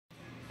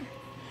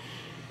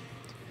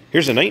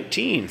Here's a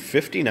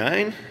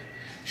 1959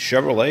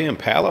 Chevrolet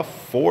Impala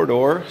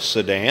four-door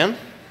sedan.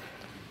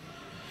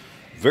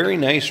 Very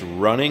nice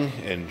running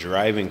and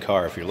driving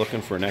car. If you're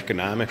looking for an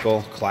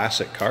economical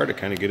classic car to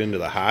kind of get into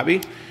the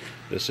hobby,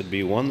 this would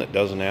be one that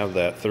doesn't have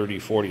that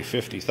 $30,000,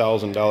 $40,000,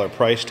 $50,000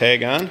 price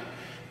tag on,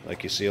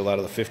 like you see a lot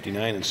of the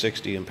 59 and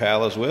 60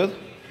 Impalas with.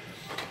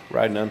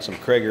 Riding on some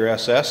Krager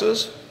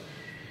SS's.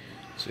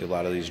 See a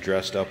lot of these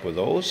dressed up with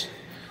those.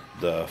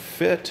 The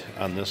fit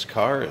on this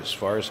car, as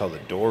far as how the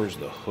doors,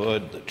 the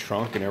hood, the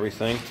trunk and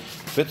everything,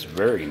 fits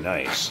very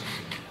nice.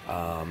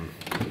 Go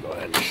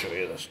ahead and show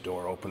you this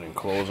door opening and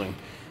closing.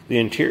 The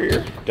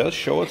interior does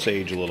show its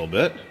age a little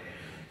bit.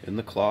 In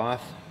the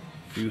cloth,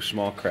 a few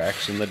small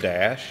cracks in the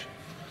dash.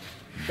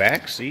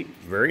 Back seat,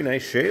 very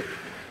nice shape.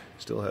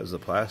 Still has the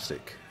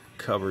plastic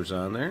covers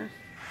on there.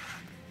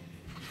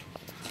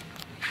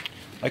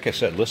 Like I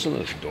said, listen to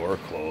this door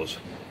close.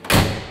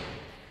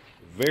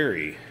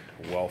 Very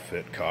well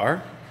fit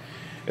car.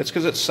 It's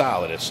because it's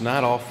solid. It's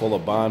not all full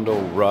of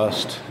Bondo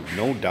rust,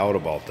 no doubt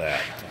about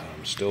that.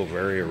 Still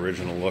very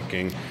original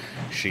looking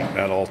sheet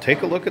metal.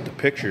 Take a look at the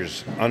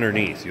pictures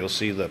underneath. You'll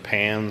see the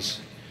pans,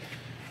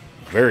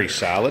 very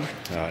solid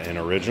and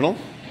original.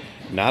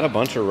 Not a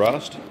bunch of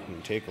rust. You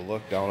can take a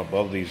look down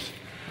above these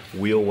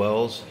wheel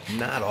wells,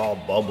 not all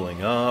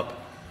bubbling up,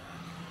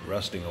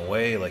 rusting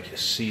away like you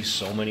see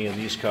so many of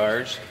these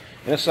cars.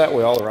 And it's that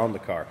way all around the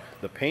car.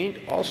 The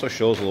paint also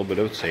shows a little bit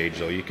of its age,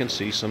 though. You can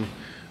see some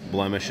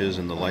blemishes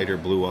and the lighter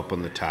blue up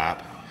on the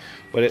top.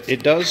 But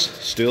it does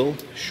still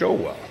show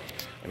well.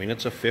 I mean,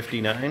 it's a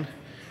 59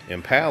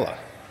 Impala,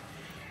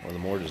 one of the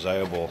more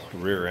desirable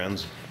rear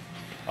ends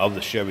of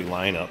the Chevy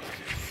lineup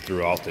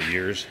throughout the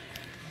years.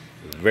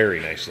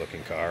 Very nice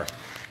looking car.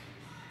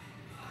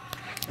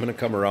 I'm going to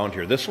come around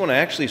here. This one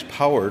actually is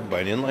powered by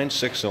an inline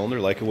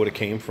six-cylinder like it would have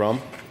came from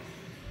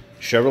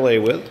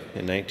Chevrolet with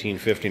in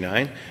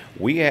 1959.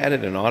 We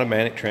added an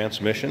automatic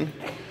transmission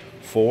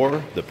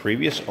for the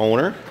previous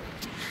owner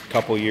a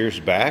couple years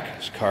back.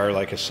 This car,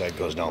 like I said,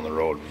 goes down the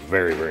road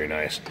very, very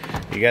nice.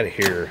 You got to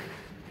hear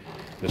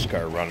this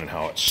car running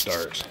how it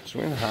starts. So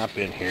we're going to hop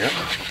in here,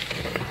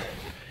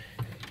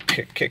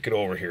 kick it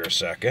over here a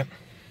second.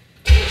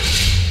 I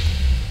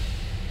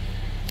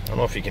don't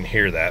know if you can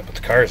hear that, but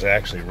the car is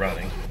actually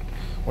running.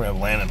 We're going to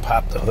have Landon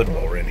pop the hood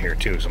while we're in here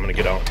too, so I'm going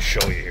to get out and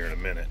show you here in a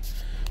minute.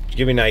 To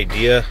give you an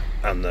idea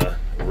on the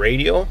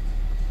radio,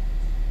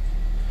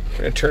 we're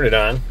going to turn it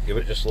on, give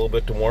it just a little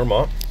bit to warm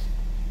up.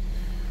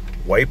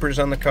 Wipers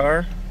on the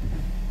car,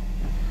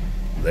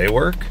 they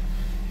work.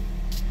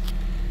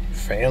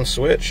 Fan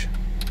switch,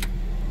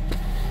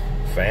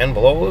 fan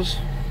blows.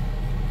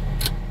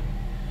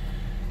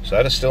 So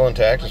that is still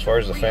intact as far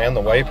as the fan, the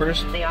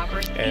wipers,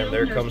 and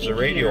there comes the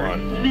radio on.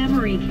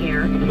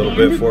 A little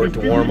bit for it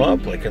to warm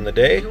up, like in the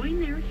day.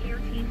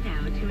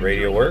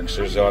 Radio works.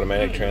 There's the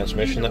automatic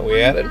transmission that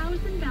we added.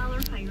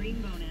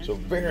 So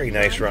very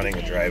nice running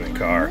and driving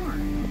car.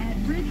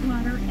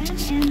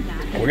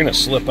 We're going to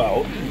slip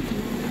out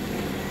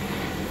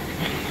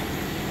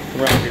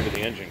around here to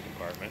the engine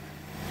compartment.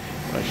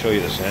 I'm going to show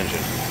you this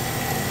engine.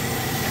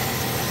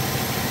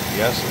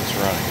 Yes, it's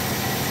running,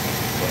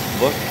 but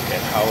look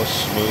at how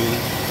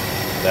smooth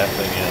that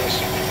thing is.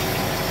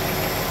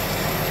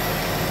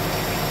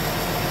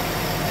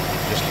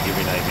 Just to give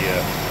you an idea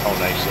how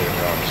nicely it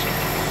runs.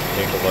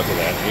 Take a look at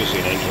that.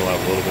 Usually an engine will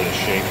have a little bit of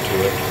shake to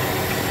it.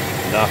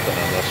 Nothing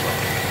on this one.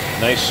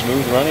 Nice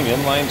smooth running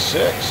inline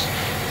six.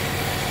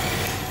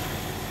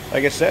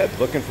 Like I said,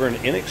 looking for an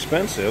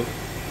inexpensive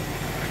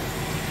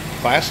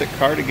classic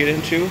car to get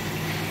into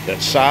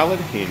that's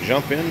solid. You can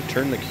jump in,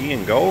 turn the key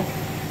and go.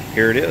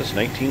 Here it is,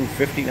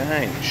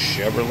 1959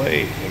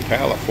 Chevrolet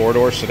Impala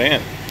four-door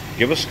sedan.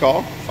 Give us a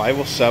call,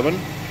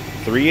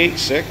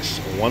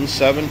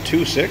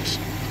 507-386-1726.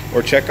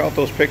 Or check out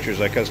those pictures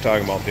like I was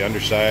talking about, the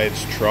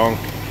undersides, trunk,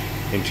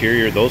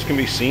 interior. Those can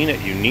be seen at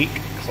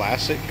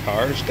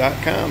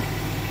uniqueclassiccars.com.